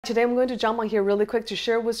Today I'm going to jump on here really quick to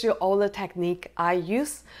share with you all the technique I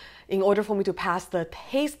use in order for me to pass the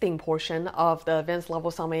tasting portion of the advanced level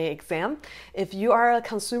sommelier exam. If you are a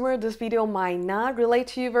consumer, this video might not relate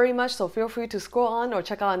to you very much, so feel free to scroll on or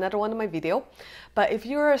check out another one of my video. But if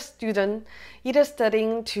you're a student, either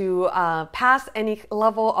studying to pass any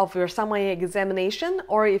level of your sommelier examination,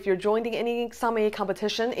 or if you're joining any sommelier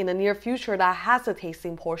competition in the near future that has a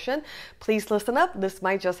tasting portion, please listen up. This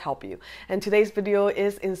might just help you. And today's video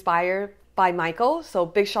is inspired by Michael, so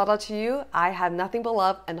big shout out to you. I have nothing but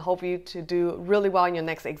love and hope you to do really well in your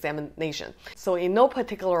next examination. So in no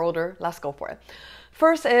particular order, let's go for it.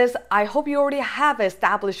 First is, I hope you already have an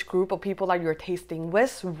established group of people that you're tasting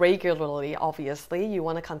with regularly. Obviously, you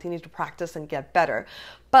want to continue to practice and get better.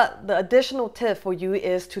 But the additional tip for you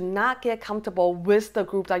is to not get comfortable with the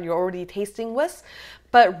group that you're already tasting with,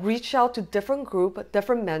 but reach out to different group,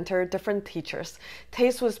 different mentor, different teachers.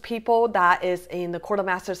 Taste with people that is in the Quarter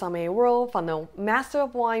Master Sommelier world, from the Master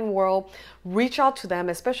of Wine world. Reach out to them,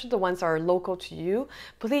 especially the ones that are local to you.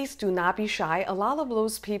 Please do not be shy. A lot of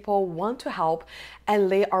those people want to help and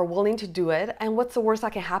they are willing to do it. And what's the worst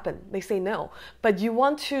that can happen? They say no. But you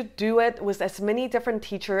want to do it with as many different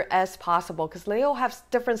teachers as possible, because they all have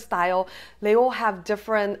different style. They all have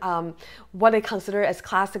different, what they consider as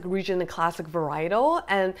classic region and classic varietal.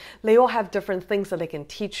 And they all have different things that they can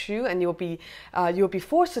teach you, and you'll be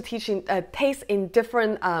forced to taste in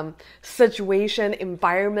different situation,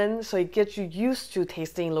 environment, so it gets you used to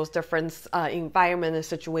tasting those different environment and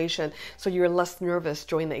situation, so you're less nervous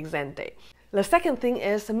during the exam day. The second thing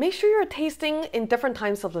is make sure you're tasting in different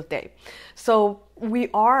times of the day. So we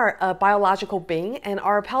are a biological being, and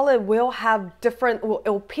our palate will have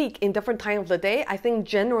it'll peak in different times of the day. I think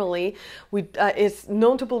generally it's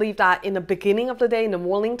known to believe that in the beginning of the day, in the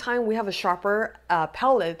morning time, we have a sharper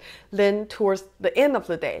palate than towards the end of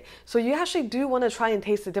the day. So you actually do want to try and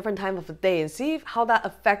taste a different time of the day and see how that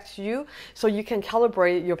affects you, so you can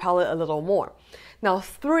calibrate your palate a little more. Now,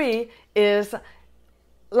 3 is,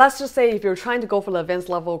 let's just say if you're trying to go for the advanced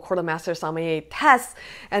level Quarter Master Sommelier test,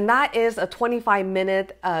 and that is a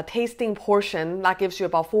 25-minute tasting portion that gives you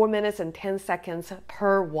about 4 minutes and 10 seconds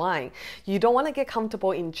per wine. You don't want to get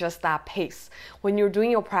comfortable in just that pace. When you're doing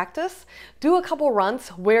your practice, do a couple runs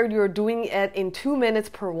where you're doing it in 2 minutes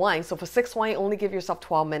per wine. So for 6 wine, only give yourself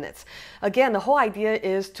 12 minutes. Again, the whole idea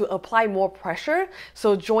is to apply more pressure.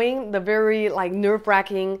 So join the very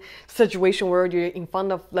nerve-wracking situation where you're in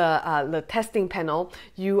front of the testing panel,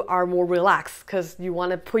 you are more relaxed because you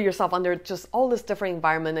want to put yourself under just all this different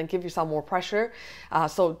environment and give yourself more pressure.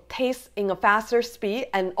 So taste in a faster speed,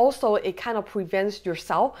 and also it kind of prevents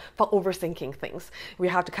yourself from overthinking things. We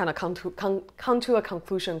have to kind of come to a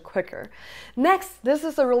conclusion quicker. Next, this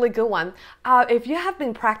is a really good one. If you have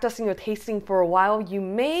been practicing your tasting for a while, you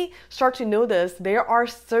may start to notice there are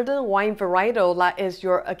certain wine varietal that is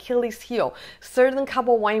your Achilles heel. Certain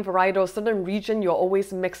couple wine varietal, certain region you'll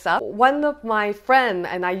always mix up. One of my friends,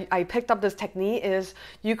 and I picked up this technique, is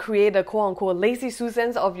you create a quote-unquote lazy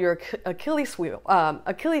Susans of your Achilles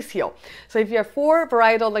heel. So if you have 4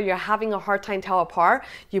 varietal that you're having a hard time tell apart,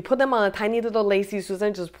 you put them on a tiny little lazy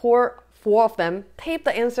Susan, just pour 4 of them, tape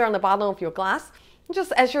the insert on the bottom of your glass.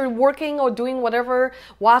 Just as you're working or doing whatever,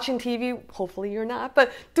 watching TV, hopefully you're not,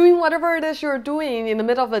 but doing whatever it is you're doing in the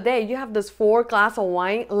middle of the day, you have this 4 glass of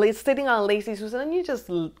wine sitting on a lazy Susan, and you just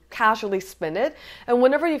casually spin it. And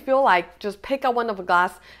whenever you feel like, just pick up one of a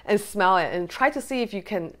glass and smell it and try to see if you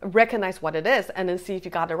can recognize what it is, and then see if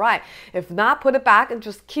you got it right. If not, put it back and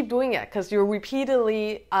just keep doing it, because you're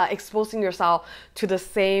repeatedly exposing yourself to the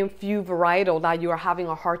same few varietal that you are having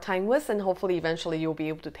a hard time with, and hopefully eventually you'll be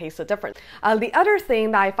able to taste the difference. The other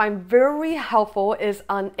thing that I find very helpful is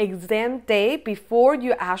on exam day, before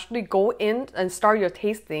you actually go in and start your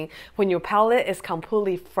tasting, when your palate is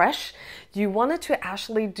completely fresh, you wanted to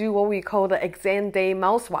actually do what we call the exam day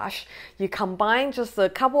mouthwash. You combine just a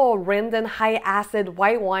couple of random high acid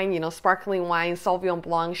white wine, sparkling wine, Sauvignon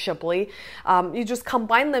Blanc, Chablis. You just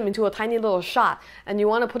combine them into a tiny little shot, and you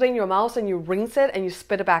want to put it in your mouth and you rinse it and you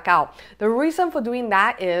spit it back out. The reason for doing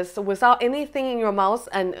that is without anything in your mouth,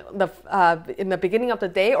 and in the beginning of the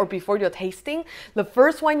day or before your tasting, the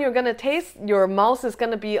first wine you're going to taste, your mouth is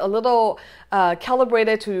going to be a little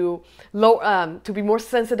calibrated to be more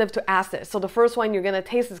sensitive to acid. So the first one you're going to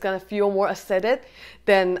taste is going to feel more acidic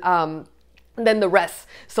than the rest.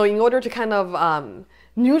 So in order to kind of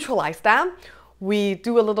neutralize that, we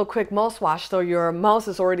do a little quick mouthwash. So your mouth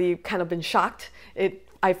has already kind of been shocked. It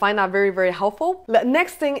I find that very, very helpful. The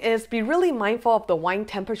next thing is be really mindful of the wine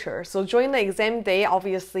temperature. So during the exam day,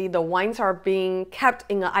 obviously the wines are being kept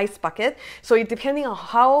in an ice bucket. So depending on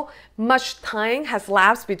how much time has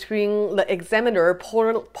lapsed between the examiner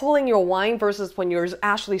pulling your wine versus when you're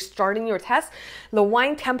actually starting your test, the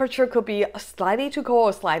wine temperature could be slightly too cold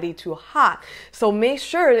or slightly too hot. So make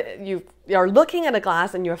sure you're looking at a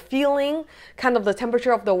glass and you're feeling kind of the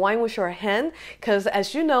temperature of the wine with your hand, because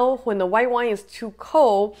as you know, when the white wine is too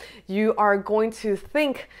cold, you are going to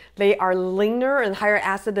think they are leaner and higher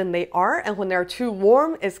acid than they are, and when they're too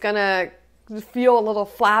warm, it's gonna feel a little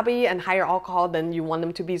flabby and higher alcohol than you want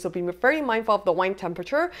them to be. So be very mindful of the wine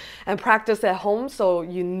temperature and practice at home so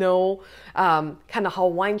you know kind of how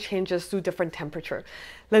wine changes to different temperature.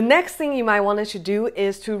 The next thing you might want to do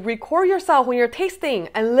is to record yourself when you're tasting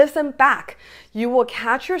and listen back. You will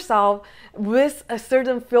catch yourself with a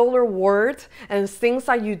certain filler words and things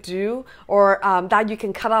that you do or that you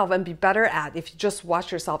can cut off and be better at if you just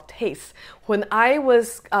watch yourself taste. When I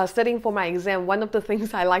was studying for my exam, one of the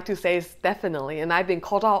things I like to say is definitely, and I've been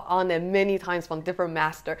called out on it many times from different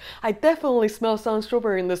masters. I definitely smell some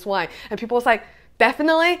strawberry in this wine. And people was like,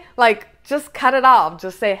 definitely? Like, just cut it off.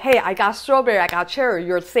 Just say, hey, I got strawberry, I got cherry.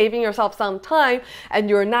 You're saving yourself some time and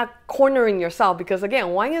you're not cornering yourself, because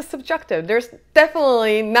again, wine is subjective. There's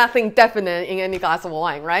definitely nothing definite in any glass of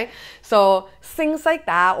wine, right? So things like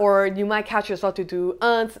that, or you might catch yourself to do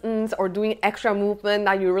or doing extra movement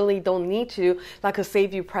that you really don't need to, that could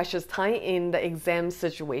save you precious time in the exam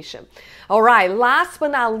situation. All right, last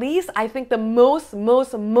but not least, I think the most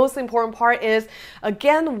important part is,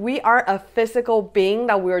 again, we are a physical being,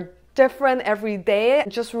 that we're different every day.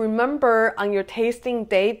 Just remember on your tasting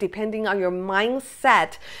day, depending on your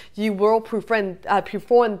mindset, you will perform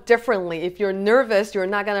differently. If you're nervous, you're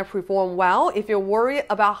not going to perform well. If you're worried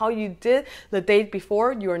about how you did the day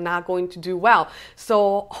before, you're not going to do well.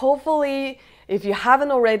 So hopefully, if you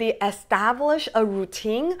haven't already, establish a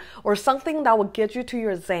routine or something that will get you to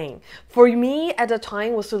your zen. For me at the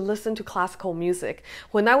time was to listen to classical music.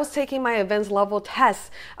 When I was taking my advanced level tests,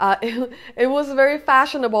 it was very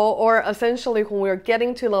fashionable, or essentially when we were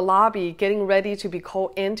getting to the lobby, getting ready to be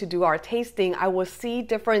called in to do our tasting, I would see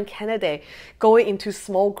different candidates going into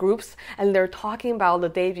small groups and they're talking about the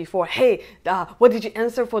day before. Hey, what did you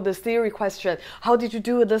answer for this theory question? How did you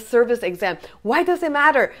do this service exam? Why does it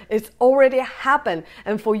matter? It's already happened.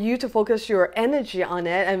 And for you to focus your energy on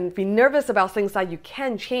it and be nervous about things that you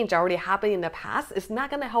can change, already happened in the past, it's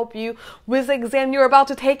not going to help you with the exam you're about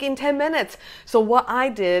to take in 10 minutes. So what I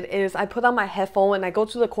did is I put on my headphone and I go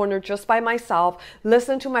to the corner just by myself,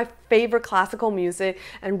 listen to my favorite classical music,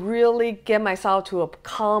 and really get myself to a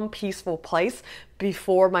calm, peaceful place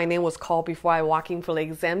before my name was called, before I walk in for the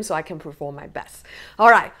exam, so I can perform my best.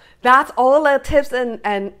 All right, that's all the tips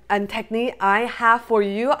and technique I have for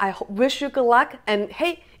you. I wish you good luck. And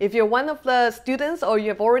hey, if you're one of the students, or you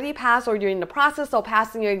have already passed, or you're in the process of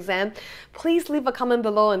passing your exam, please leave a comment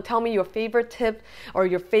below and tell me your favorite tip or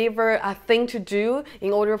your favorite thing to do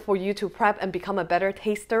in order for you to prep and become a better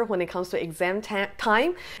taster when it comes to exam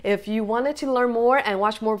time. If you wanted to learn more and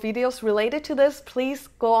watch more videos related to this, please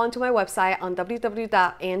go onto my website on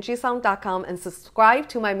www.angiesomm.com and subscribe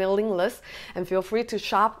to my mailing list, and feel free to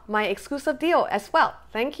shop my exclusive deal as well.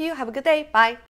 Thank you. Have a good day. Bye.